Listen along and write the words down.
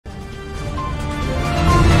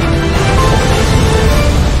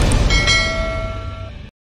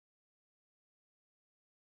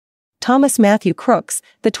Thomas Matthew Crooks,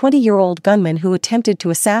 the 20-year-old gunman who attempted to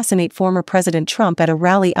assassinate former President Trump at a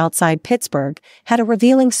rally outside Pittsburgh, had a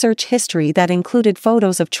revealing search history that included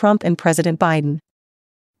photos of Trump and President Biden.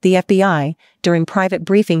 The FBI, during private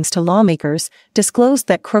briefings to lawmakers, disclosed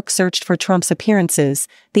that Crooks searched for Trump's appearances,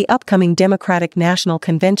 the upcoming Democratic National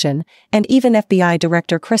Convention, and even FBI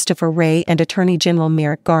Director Christopher Wray and Attorney General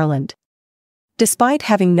Merrick Garland. Despite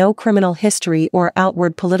having no criminal history or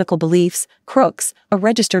outward political beliefs, Crooks, a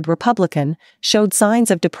registered Republican, showed signs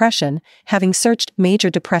of depression, having searched major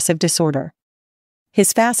depressive disorder.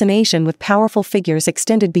 His fascination with powerful figures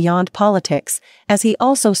extended beyond politics, as he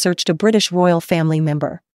also searched a British royal family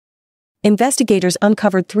member. Investigators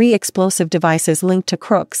uncovered 3 explosive devices linked to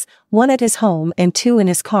Crooks, 1 at his home and 2 in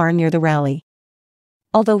his car near the rally.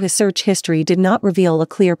 Although his search history did not reveal a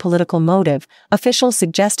clear political motive, officials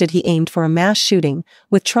suggested he aimed for a mass shooting,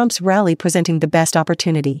 with Trump's rally presenting the best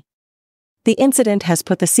opportunity. The incident has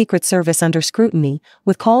put the Secret Service under scrutiny,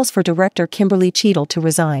 with calls for Director Kimberly Cheadle to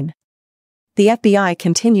resign. The FBI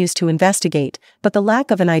continues to investigate, but the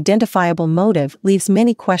lack of an identifiable motive leaves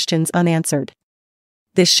many questions unanswered.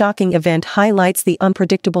 This shocking event highlights the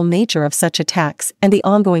unpredictable nature of such attacks and the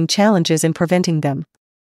ongoing challenges in preventing them.